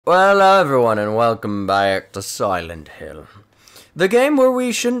Well, hello everyone, and welcome back to Silent Hill. The game where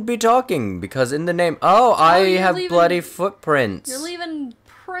we shouldn't be talking, because in the name... Oh, I have bloody footprints. You're leaving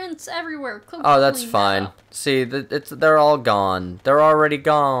prints everywhere. Oh, that's fine. See, they're all gone. They're already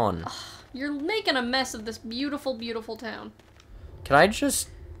gone. You're making a mess of this beautiful, beautiful town. Can I just...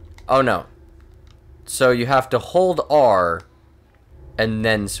 Oh, no. So you have to hold R and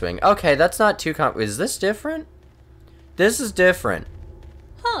then swing. Okay, that's not too Is this different? This is different.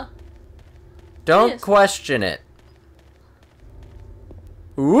 Huh. Don't question it.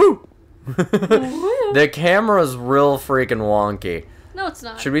 Ooh! The camera's real freaking wonky. No, it's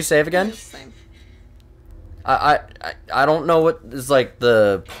not. Should we save again? It's the same. I don't know what is like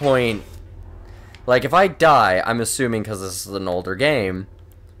the point. Like if I die, I'm assuming because this is an older game,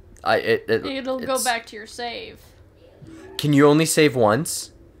 It'll go back to your save. Can you only save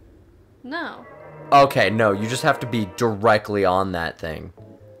once? No. Okay, no, you just have to be directly on that thing.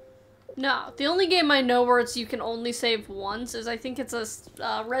 No, the only game I know where it's you can only save once is I think it's a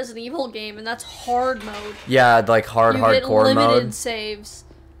Resident Evil game, and that's hard mode. Yeah, like hardcore mode. You get limited saves.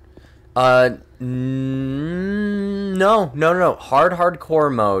 No.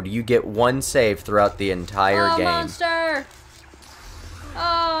 Hardcore mode, you get one save throughout the entire game. Monster!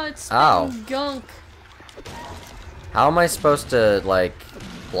 Oh, it's spitting gunk. How am I supposed to, like,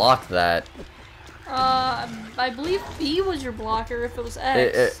 block that? I believe B was your blocker if it was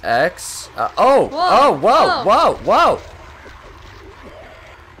X. X? Whoa, whoa!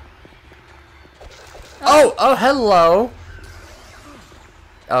 Oh, hello!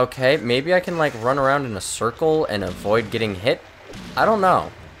 Okay, maybe I can, like, run around in a circle and avoid getting hit? I don't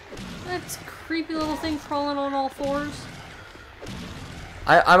know. That's a creepy little thing crawling on all fours.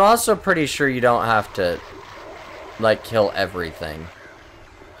 I'm also pretty sure you don't have to, like, kill everything.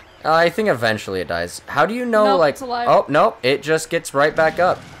 I think eventually it dies. How do you know, nope, like... It's alive. Oh, nope, it just gets right back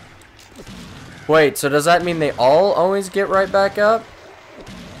up. Wait, so does that mean they all always get right back up?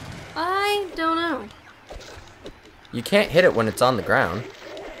 I don't know. You can't hit it when it's on the ground.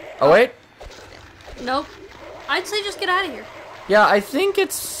 Oh, wait. Nope. I'd say just get out of here. Yeah, I think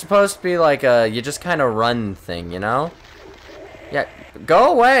it's supposed to be like a... You just kind of run thing, you know? Yeah,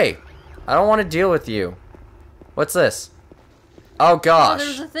 go away. I don't want to deal with you. What's this? Oh, gosh. Oh,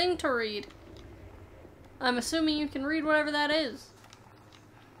 there's a thing to read. I'm assuming you can read whatever that is.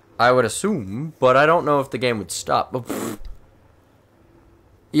 I would assume, but I don't know if the game would stop.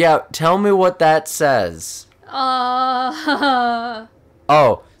 Yeah, tell me what that says. Oh,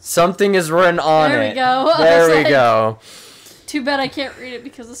 something is written on it. There we go. There we go. Too bad I can't read it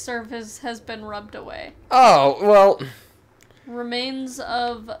because the surface has been rubbed away. Oh, well. Remains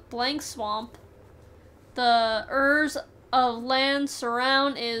of blank swamp. The Urs of land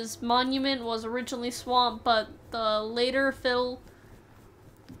surround is monument was originally swamp, but the later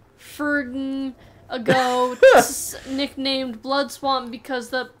Fergen ago nicknamed blood swamp because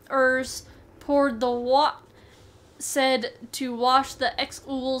the Urs poured the said to wash the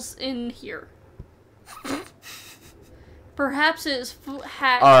ex-ools in here. Perhaps it is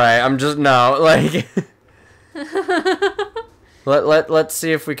Alright, I'm just like let's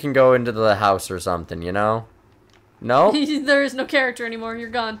see if we can go into the house or something, you know? No? There is no character anymore. You're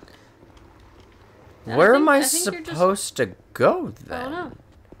gone. Where am I supposed to go then? I don't know.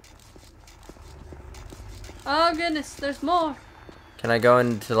 Oh goodness, there's more. Can I go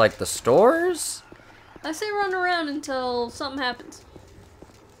into like the stores? I say run around until something happens.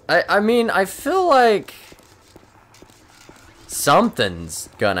 I mean, I feel like something's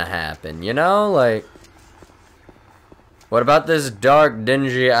gonna happen, you know? Like, what about this dark,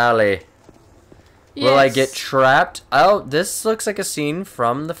 dingy alley? Yes. Will I get trapped? Oh, this looks like a scene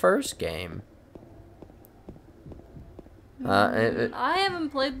from the first game. I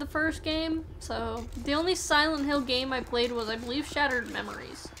haven't played the first game, so the only Silent Hill game I played was, I believe, Shattered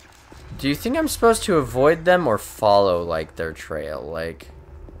Memories. Do you think I'm supposed to avoid them or follow, like, their trail? Like,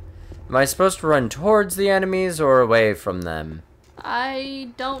 am I supposed to run towards the enemies or away from them? I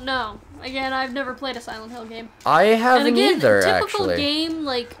don't know. Again, I've never played a Silent Hill game. I haven't either, typical actually. Game,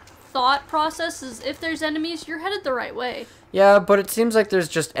 like, thought process is if there's enemies, you're headed the right way. Yeah, but it seems like there's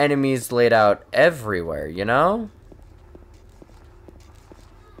just enemies laid out everywhere, you know?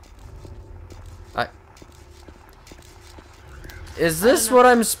 Is this what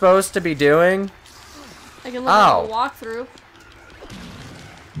I'm supposed to be doing? I can look at a walkthrough.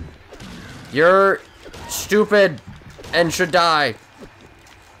 You're stupid and should die.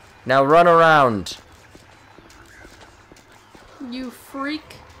 Now run around. You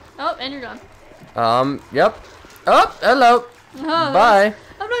freak. Oh, and you're gone. Yep. Oh, hello. Oh, bye.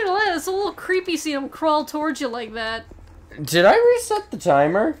 I'm not gonna lie, it's a little creepy seeing him crawl towards you like that. Did I reset the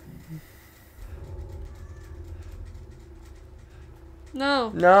timer? No.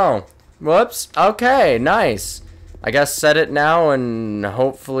 No. Whoops. Okay, nice. I guess set it now and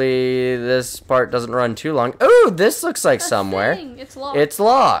hopefully this part doesn't run too long. Ooh, this looks like somewhere. Thing. It's locked. It's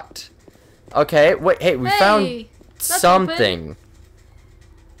locked. Okay, wait, hey, we found something.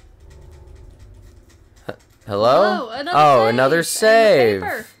 Hello? Oh, another save.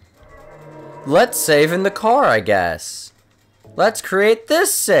 Let's save in the car, I guess. Let's create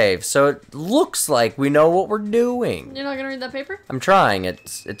this save so it looks like we know what we're doing. You're not gonna read that paper? I'm trying.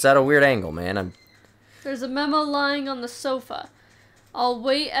 It's at a weird angle, man. There's a memo lying on the sofa. I'll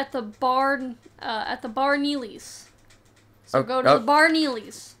wait at the bar Neely's. So go to the bar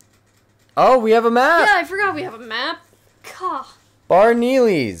Neely's. Oh, we have a map. Yeah, I forgot we have a map. Gah. Bar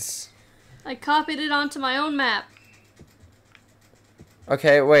Neely's. I copied it onto my own map.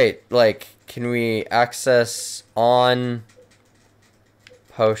 Okay, wait. Like, can we access on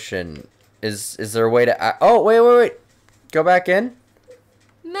potion? Is there a way to? Oh, wait. Go back in.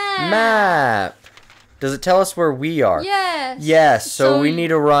 Map. Does it tell us where we are? Yes. Yes. So we need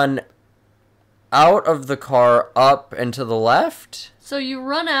to run out of the car, up and to the left. So you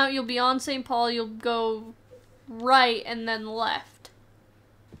run out. You'll be on St. Paul. You'll go right and then left.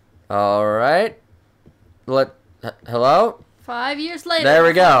 All right. Hello? 5 years later. There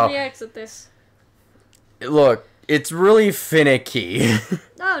we go. We exit this. Look, it's really finicky.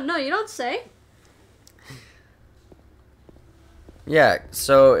 Oh, no, you don't say. Yeah,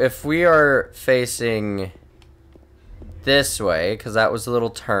 so if we are facing this way, because that was a little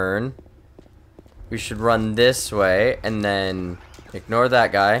turn, we should run this way, and then ignore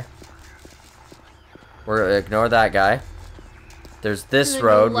that guy. Ignore that guy. There's this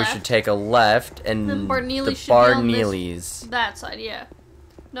road, we should take a left, and the Bar Neely's. That side, yeah.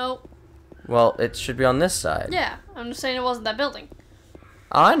 Nope. Well, it should be on this side. Yeah, I'm just saying it wasn't that building.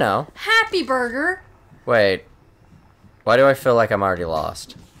 Oh, I know. Happy Burger! Wait. Why do I feel like I'm already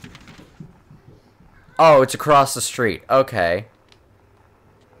lost? Oh, it's across the street. Okay.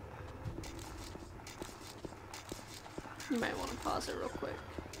 You might want to pause it real quick.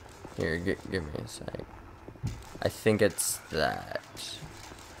 Here, give me a sec. I think it's that.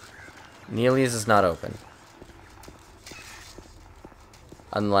 Neely's is not open.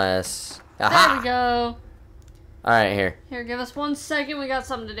 Unless... Aha! There we go. Alright, here. Here, give us 1 second. We got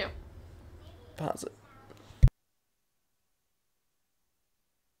something to do. Pause it.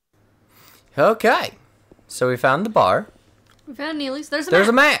 Okay. So we found the bar. We found Neely's. There's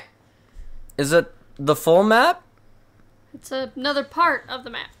a map. Is it the full map? It's another part of the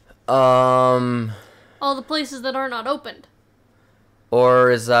map. All the places that are not opened. Or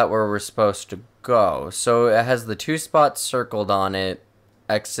is that where we're supposed to go? So it has the 2 spots circled on it.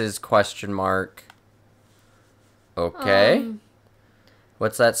 X's question mark. Okay.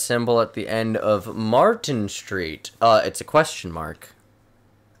 What's that symbol at the end of Martin Street? It's a question mark.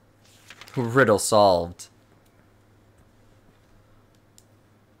 Riddle solved.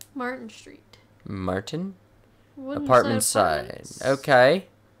 Martin Street. Martin? Wooden Apartment side. Okay.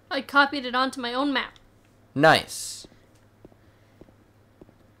 I copied it onto my own map. Nice.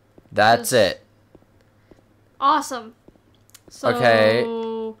 That's it. Awesome. So, okay.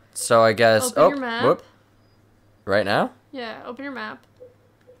 So I guess... Open your map. Whoop. Right now? Yeah, open your map.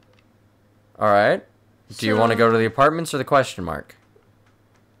 Alright. Do you want to go to the apartments or the question mark?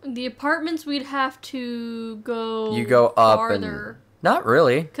 The apartments we'd have to go You go up farther. and... Not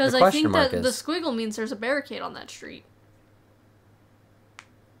really. Because I think that the squiggle means there's a barricade on that street.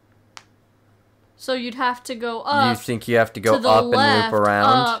 So you'd have to go up. You think you have to go up and loop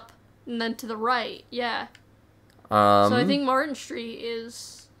around? Up, and then to the right, yeah. So I think Martin Street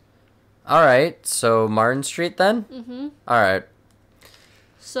is... Alright, so Martin Street then? Mm-hmm. Alright.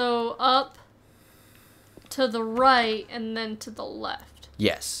 So up to the right and then to the left.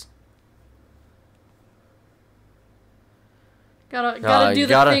 Yes. Gotta do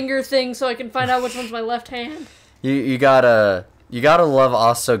the finger thing so I can find out which one's my left hand. You gotta love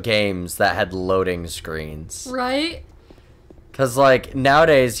also games that had loading screens. Right? Cause like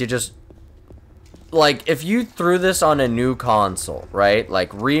nowadays you just like if you threw this on a new console, right?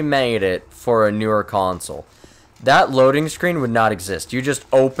 Like remade it for a newer console. That loading screen would not exist. You just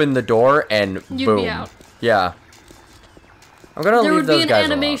open the door and You'd boom. be out. Yeah. I'm gonna leave those guys alone. There would be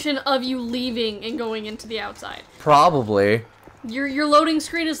an animation of you leaving and going into the outside. Probably. Your loading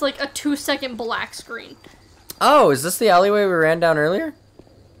screen is like a 2-second black screen. Oh, is this the alleyway we ran down earlier?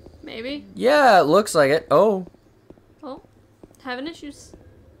 Maybe. Yeah, it looks like it. Oh. Oh, having issues.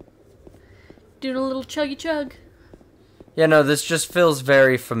 Doing a little chuggy chug. Yeah, no, this just feels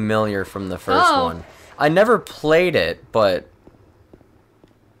very familiar from the first one. I never played it, but...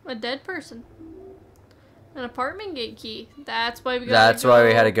 A dead person. An apartment gate key. That's why we gotta That's why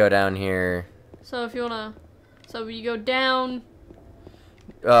we had to go down here. So if you wanna... So you go down...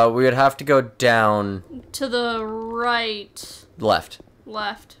 We would have to go down... To the right. Left.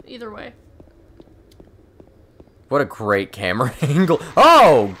 Left. Either way. What a great camera angle.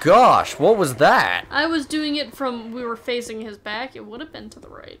 Oh, gosh. What was that? I was doing it from... We were facing his back. It would have been to the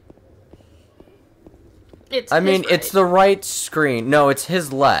right. It's the right screen. No, it's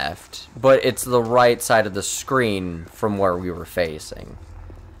his left. But it's the right side of the screen from where we were facing.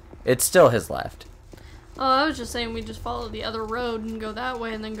 It's still his left. Oh, I was just saying we just follow the other road and go that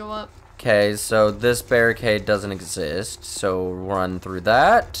way and then go up. Okay, so this barricade doesn't exist. So run through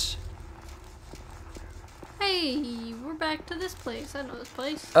that. Hey, we're back to this place. I know this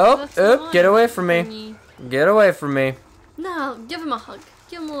place. Oh, get away from me. Get away from me. No, give him a hug.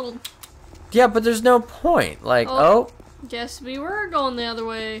 Give him a little... Yeah, but there's no point. Like, oh. Guess we were going the other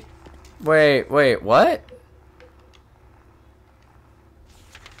way. Wait, what?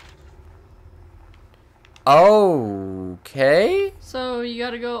 Okay. So you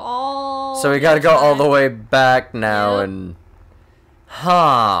gotta go all... So we gotta go all the way back now and...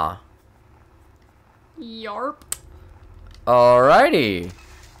 Huh. Yarp. Alrighty.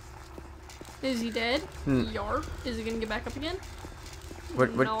 Is he dead? Yarp. Is he gonna get back up again?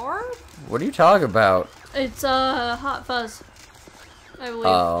 What Narp? What are you talking about? It's Hot Fuzz, I believe.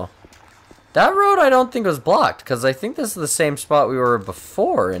 Oh. That road I don't think was blocked, because I think this is the same spot we were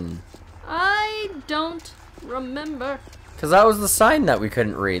before, and... I don't remember. Because that was the sign that we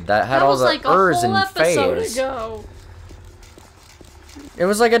couldn't read, that had all the like ers and fays. That was like a whole episode ago. It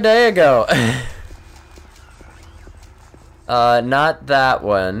was like a day ago. Not that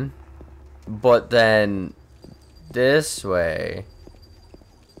one, but then this way.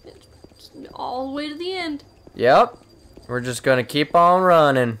 All the way to the end. Yep. We're just gonna keep on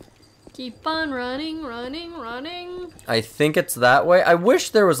running. Keep on running, running, running. I think it's that way. I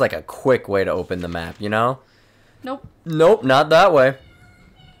wish there was like a quick way to open the map, you know? Nope. Nope, not that way.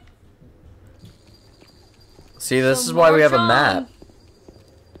 See, this is why we have a map.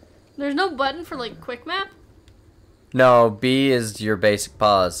 There's no button for like quick map? No, B is your basic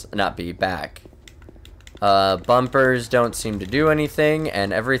pause. Not B, back. Bumpers don't seem to do anything,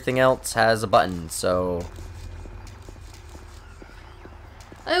 and everything else has a button, so...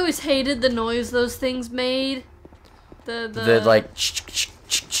 I always hated the noise those things made. The like...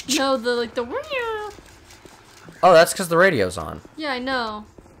 No, the... Oh, that's because the radio's on. Yeah, I know.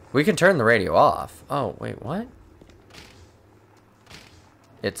 We can turn the radio off. Oh, wait, what?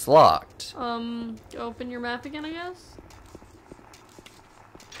 It's locked. Open your map again, I guess?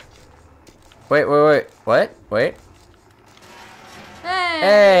 Wait. What? Wait.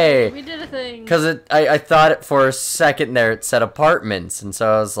 Hey! We did a thing. Because I thought it for a second there it said apartments, and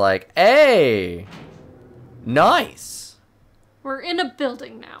so I was like, hey! Nice! We're in a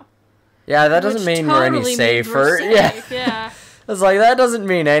building now. Yeah, that doesn't mean we're any safer. Yeah. I was like, that doesn't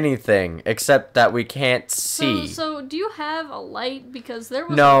mean anything, except that we can't see. So do you have a light? Because there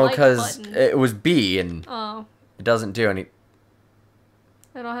was no, a light because button. it was B, and it doesn't do any...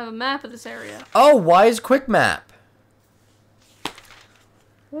 I don't have a map of this area. Oh, why is quick map?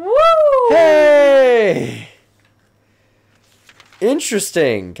 Woo! Hey!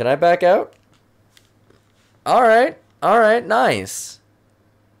 Interesting. Can I back out? Alright, nice.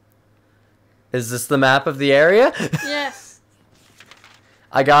 Is this the map of the area? Yes.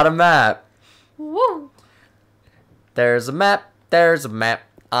 I got a map. Woo! There's a map. There's a map.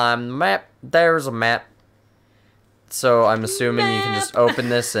 I'm the map. There's a map. So I'm assuming you can just open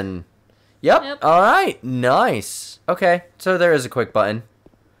this and... Yep. Alright. Nice. Okay. So there is a quick button.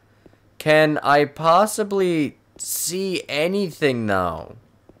 Can I possibly see anything though?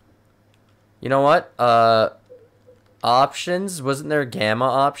 You know what? Options? Wasn't there a gamma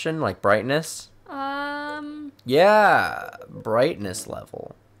option? Like brightness? Yeah. Brightness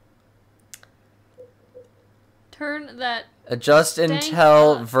level. Turn that... Adjust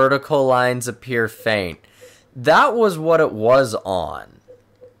until vertical lines appear faint. That was what it was on.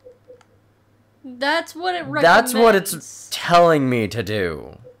 That's what it recommends. That's what it's telling me to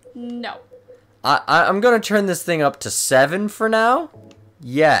do. No. I'm going to turn this thing up to 7 for now.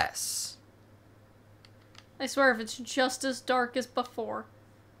 Yes. I swear if it's just as dark as before.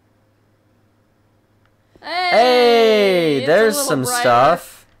 Hey, there's some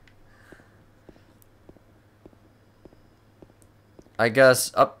stuff. I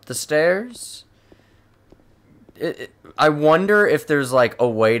guess up the stairs. I wonder if there's like a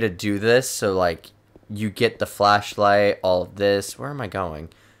way to do this so like you get the flashlight, all of this. Where am I going?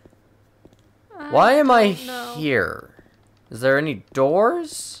 Why am I don't know. here? Is there any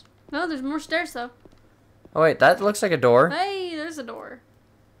doors? No, there's more stairs though. Oh wait, that looks like a door. Hey, there's a door.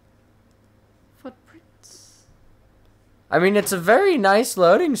 Footprints. I mean, it's a very nice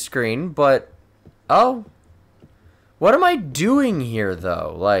loading screen, but... Oh. What am I doing here,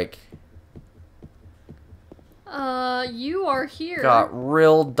 though? Like... You are here. Got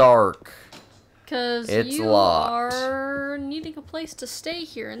real dark. Because you locked. are needing a place to stay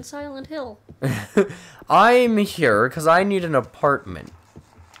here in Silent Hill. I'm here because I need an apartment.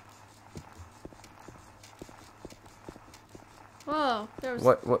 Whoa, there was...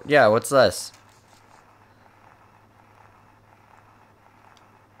 What, yeah, what's this?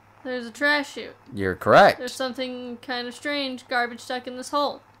 There's a trash chute. You're correct. There's something kind of strange, garbage stuck in this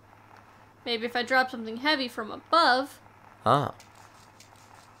hole. Maybe if I drop something heavy from above... Ah.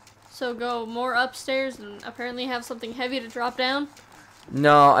 So go more upstairs and apparently have something heavy to drop down.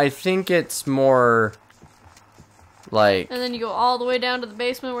 No, I think it's more... Like... And then you go all the way down to the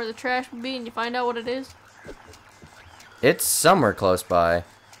basement where the trash would be and you find out what it is. It's somewhere close by.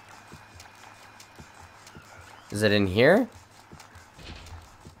 Is it in here?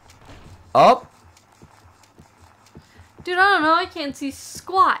 Oh! Dude, I don't know. I can't see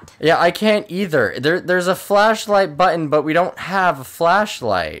squat. Yeah, I can't either. There's a flashlight button, but we don't have a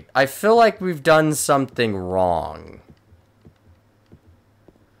flashlight. I feel like we've done something wrong.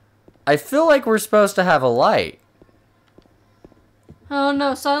 I feel like we're supposed to have a light. Oh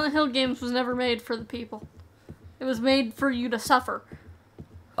no, Silent Hill games was never made for the people. It was made for you to suffer.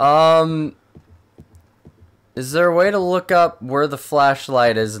 Is there a way to look up where the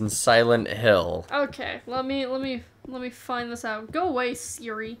flashlight is in Silent Hill? Okay, let me find this out. Go away,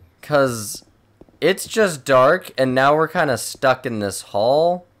 Siri. 'Cause it's just dark, and now we're kind of stuck in this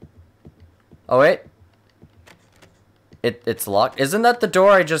hall. Oh, wait. It's locked. Isn't that the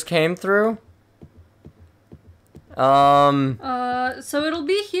door I just came through? So it'll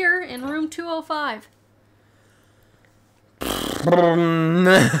be here in room 205.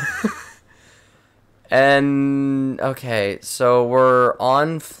 And, okay, so we're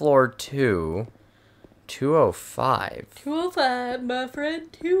on floor 2. 205. 205, my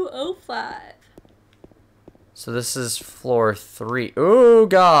friend, 205. So this is floor 3. Ooh,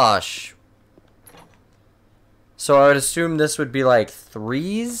 gosh. So I would assume this would be like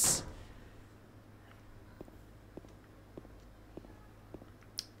 3s?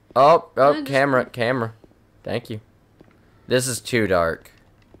 Oh, camera. Thank you. This is too dark.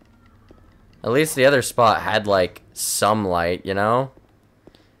 At least the other spot had, like, some light, you know?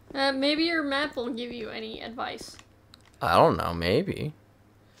 Maybe your map will give you any advice. I don't know, maybe.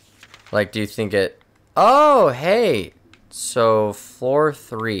 Like, do you think it... Oh, hey! So, floor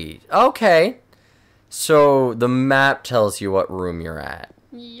 3. Okay. So, the map tells you what room you're at.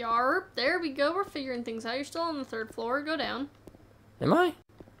 Yarp, there we go. We're figuring things out. You're still on the 3rd floor. Go down. Am I?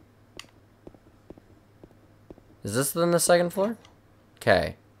 Is this then the 2nd floor?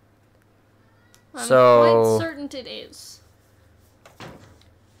 Okay. I'm So... quite certain it is.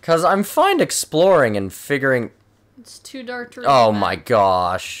 Because I'm fine exploring and figuring... It's too dark to read. Oh my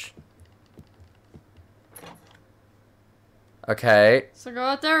gosh. Okay. So go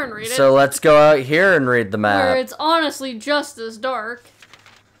out there and read it. So let's go out here and read the map. Where it's honestly just as dark.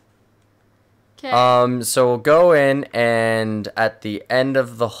 Okay. So we'll go in, and at the end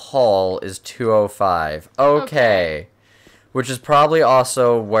of the hall is 205. Okay. Which is probably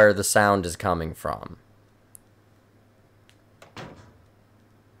also where the sound is coming from.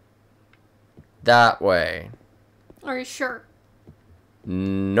 That way. Are you sure?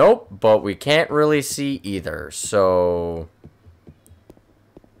 Nope, but we can't really see either, so...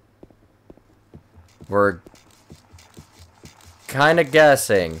 We're kind of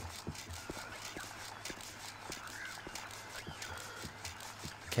guessing.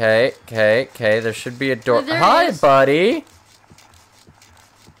 Okay, there should be a door. There Hi, is. buddy!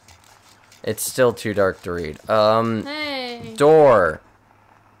 It's still too dark to read. Hey. Door.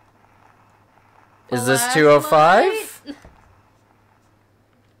 Is this 205?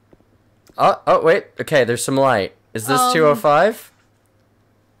 Oh, wait. Okay, there's some light. Is this 205?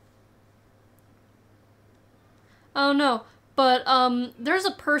 Oh no, but there's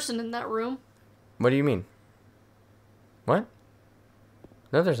a person in that room. What do you mean? What?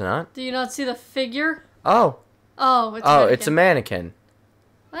 No, there's not. Do you not see the figure? Oh. Oh, It's a mannequin.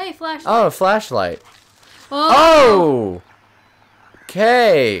 Hey, flashlight. Oh, a flashlight. Oh!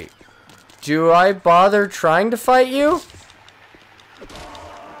 Okay. Do I bother trying to fight you?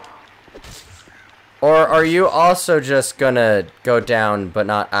 Or are you also just gonna go down, but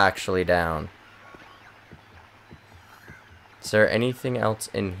not actually down? Is there anything else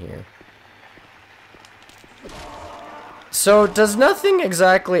in here? So, does nothing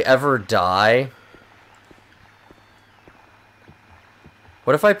exactly ever die?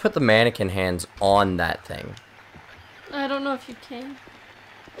 What if I put the mannequin hands on that thing? I don't know if you can.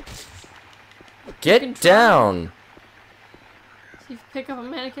 Get down! See if you pick up a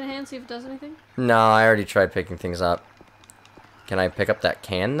mannequin hand, see if it does anything? No, I already tried picking things up. Can I pick up that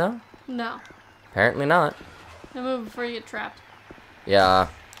can, though? No. Apparently not. Now move before you get trapped. Yeah.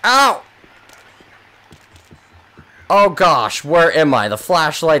 Ow! Oh gosh, where am I? The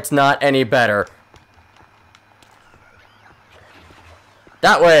flashlight's not any better.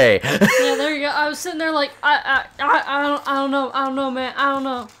 That way! Yeah, there you go. I was sitting there like, I don't know, man. I don't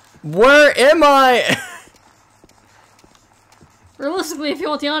know. Where am I? Realistically, if you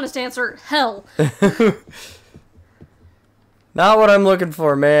want the honest answer, hell. Not what I'm looking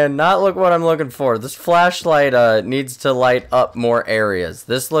for, man. Not what I'm looking for. This flashlight needs to light up more areas.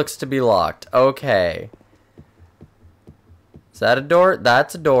 This looks to be locked. Okay. Is that a door?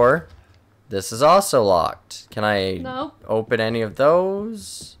 That's a door. This is also locked. Can I open any of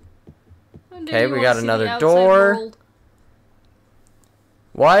those? Okay, we got another door. World.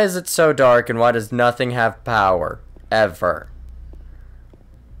 Why is it so dark and why does nothing have power? Ever.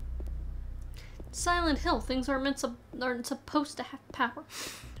 Silent Hill. Things aren't supposed to have power.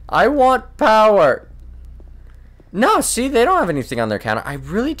 I want power. No, see, they don't have anything on their counter. I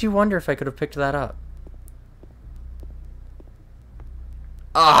really do wonder if I could have picked that up.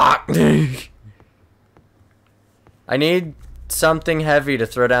 Ah! I need something heavy to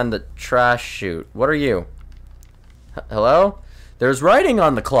throw down the trash chute. What are you? Hello? There's writing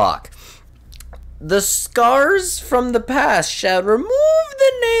on the clock. The scars from the past shall remove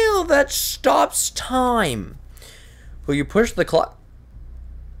the nail that stops time. Will you push the clock?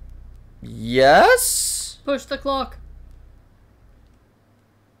 Yes? Push the clock.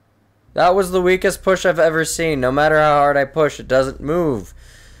 That was the weakest push I've ever seen. No matter how hard I push, it doesn't move.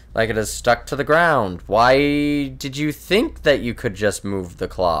 Like it is stuck to the ground. Why did you think that you could just move the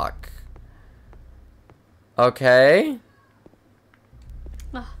clock? Okay.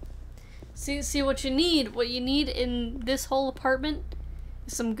 See what you need. What you need in this whole apartment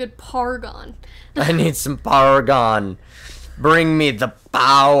is some good Pargon. I need some Pargon. Bring me the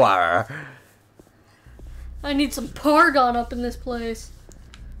power. I need some Pargon up in this place.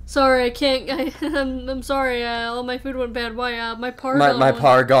 Sorry, I can't. I'm sorry. All my food went bad. Why? My Pargon. My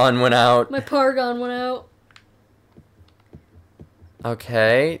Pargon went out. My Pargon went out.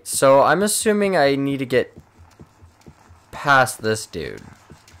 Okay, so I'm assuming I need to get past this dude.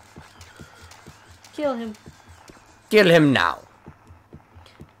 Kill him. Kill him now.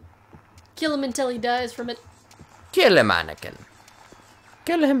 Kill him until he dies from it. Kill him, Anakin.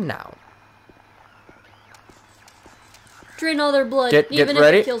 Kill him now. Drain all their blood, Get even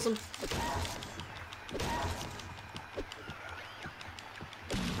ready. if it kills them.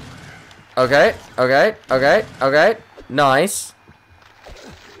 Okay. Nice.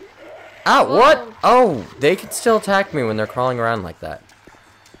 Ow, what? Oh, they can still attack me when they're crawling around like that.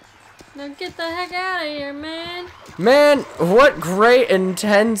 Now get the heck out of here, man. Man, what great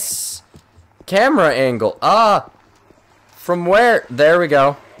intense camera angle. From where? There we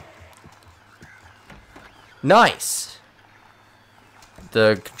go. Nice.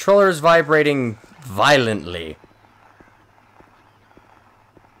 The controller is vibrating violently.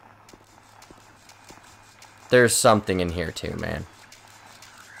 There's something in here too, man.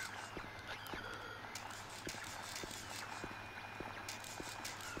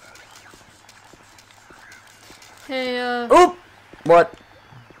 Hey, Oop! What?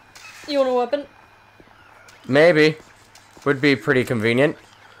 You want a weapon? Maybe. Would be pretty convenient.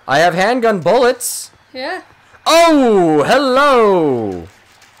 I have handgun bullets. Yeah? Oh, hello!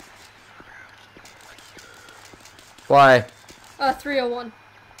 Why? 301.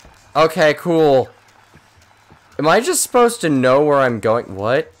 Okay, cool. Am I just supposed to know where I'm going?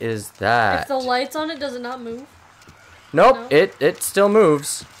 What is that? If the light's on it, does it not move? Nope, No? it still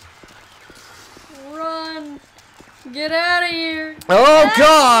moves. Run! Get out of here! Oh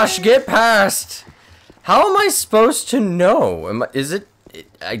gosh, get past! How am I supposed to know? Is it?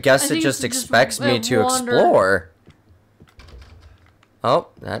 I guess it just expects me to explore. Oh,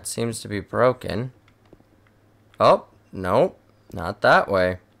 that seems to be broken. Oh, nope, not that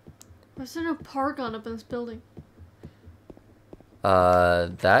way. Why is there no Pargon up in this building?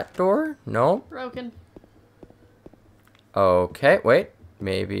 That door? Nope. Broken. Okay, wait.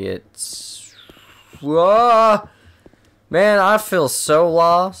 Maybe it's... Whoa! Man, I feel so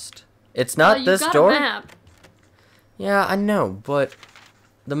lost. It's not this door? You got a map. Yeah, I know, but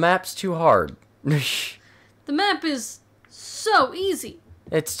the map's too hard. The map is so easy.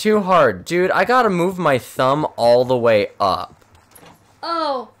 It's too hard. Dude, I gotta move my thumb all the way up.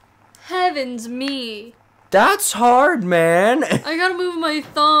 Oh, heavens me. That's hard, man. I gotta move my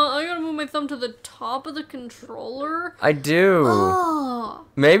thumb to the top of the controller. I do. Oh.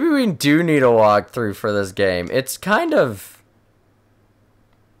 Maybe we do need a walkthrough for this game. It's kind of...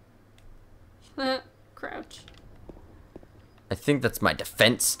 Crouch. I think that's my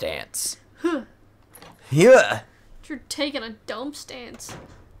defense stance. Huh. Yeah. You're taking a dump stance.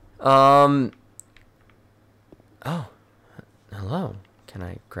 Oh. Hello. Can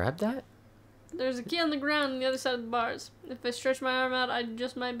I grab that? There's a key on the ground on the other side of the bars. If I stretch my arm out, I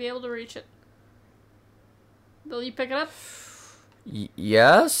just might be able to reach it. Will you pick it up?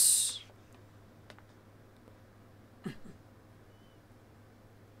 Yes?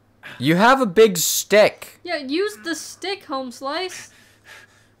 You have a big stick. Yeah, use the stick, Home Slice.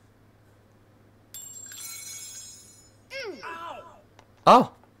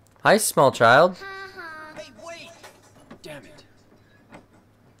 Oh. Hi, small child. Hey, wait! Damn it.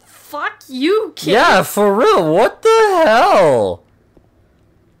 Fuck you, kid. Yeah, for real. What the hell?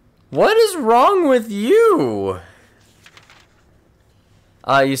 What is wrong with you?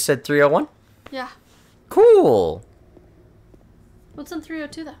 You said 301? Yeah. Cool. What's in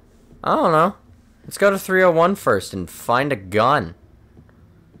 302 though? I don't know. Let's go to 301 first and find a gun.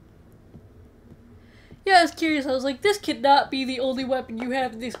 Yeah, I was curious. I was like, this could not be the only weapon you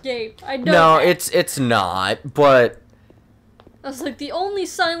have in this game. I know. No, that. it's not, but... I was like, the only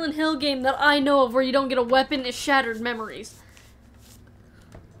Silent Hill game that I know of where you don't get a weapon is Shattered Memories.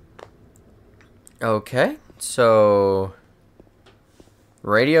 Okay, so...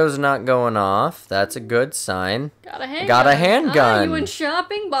 Radio's not going off. That's a good sign. Got a handgun. Got a handgun. Ah, you went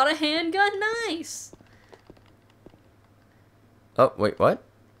shopping? Bought a handgun? Nice. Oh, wait, what?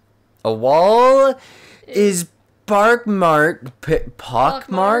 A wall is pockmarked.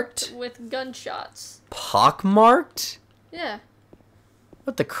 Pockmarked? With gunshots. Pockmarked? Yeah.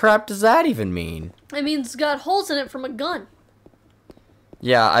 What the crap does that even mean? It means it's got holes in it from a gun.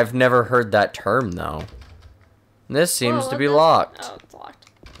 Yeah, I've never heard that term, though. This seems to be locked. Oh, it's locked.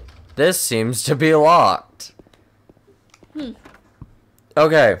 This seems to be locked.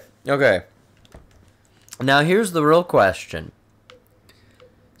 Okay, okay. Now here's the real question.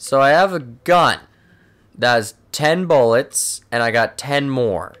 So I have a gun that has 10 bullets, and I got 10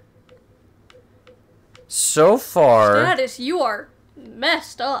 more. So far... Status, you are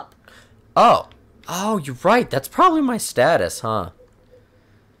messed up. Oh. Oh, you're right. That's probably my status, huh?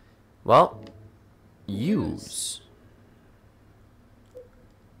 Well, use.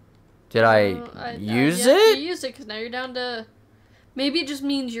 Did I use it? You used it because now you're down to... Maybe it just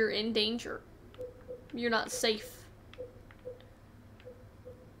means you're in danger. You're not safe.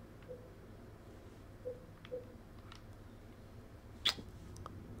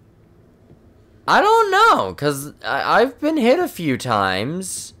 I don't know, because I've been hit a few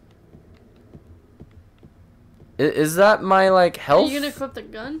times. Is that my, like, health? Are you going to equip the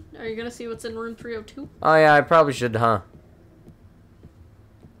gun? Are you going to see what's in room 302? Oh, yeah, I probably should, huh?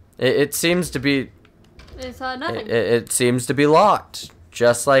 It seems to be... It's nothing. It seems to be locked,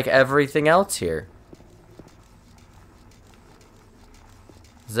 just like everything else here.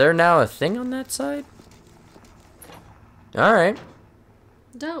 Is there now a thing on that side? Alright.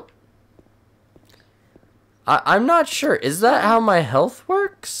 Dope. I'm not sure. Is that how my health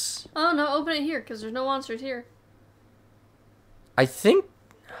works? Oh, no, open it here, because there's no monsters here. I think...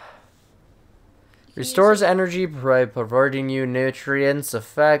 Restores energy by providing you nutrients.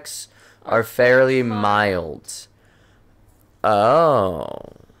 Effects are fairly mild. Oh.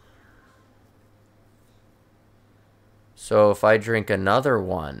 So if I drink another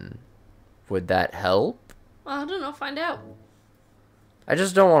one, would that help? I don't know, find out. I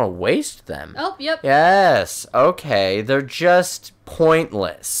just don't want to waste them. Oh, yep. Yes, okay. They're just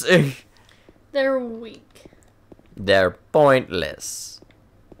pointless. They're weak. They're pointless.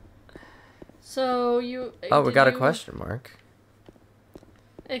 So you... Oh, we got a question mark.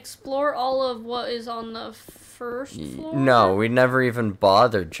 Explore all of what is on the first floor? No, we never even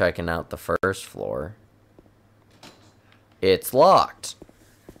bothered checking out the first floor. It's locked.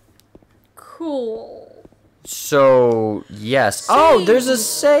 Cool. So, yes. Save. Oh, there's a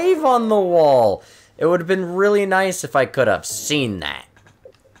save on the wall. It would have been really nice if I could have seen that.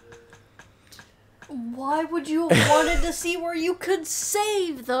 Why would you have wanted to see where you could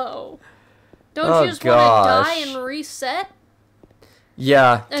save, though? Don't Oh, you just want to die gosh. and reset?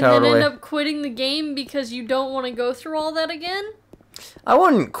 Yeah, And totally. then end up quitting the game because you don't want to go through all that again? I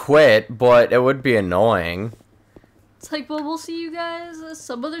wouldn't quit, but it would be annoying. It's like, well, we'll see you guys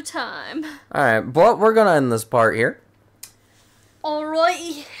some other time. Alright, but we're gonna end this part here.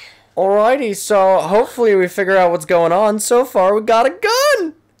 Alrighty. Alrighty, so hopefully we figure out what's going on. So far, we got a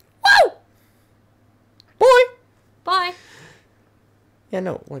gun! Woo! Boy! Bye. Yeah,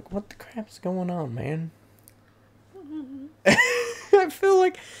 no, like, what the crap's going on, man? I feel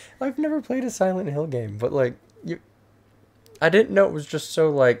like I've never played a Silent Hill game, but, like, I didn't know it was just so,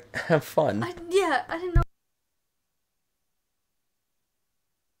 like, fun. Yeah, I didn't know.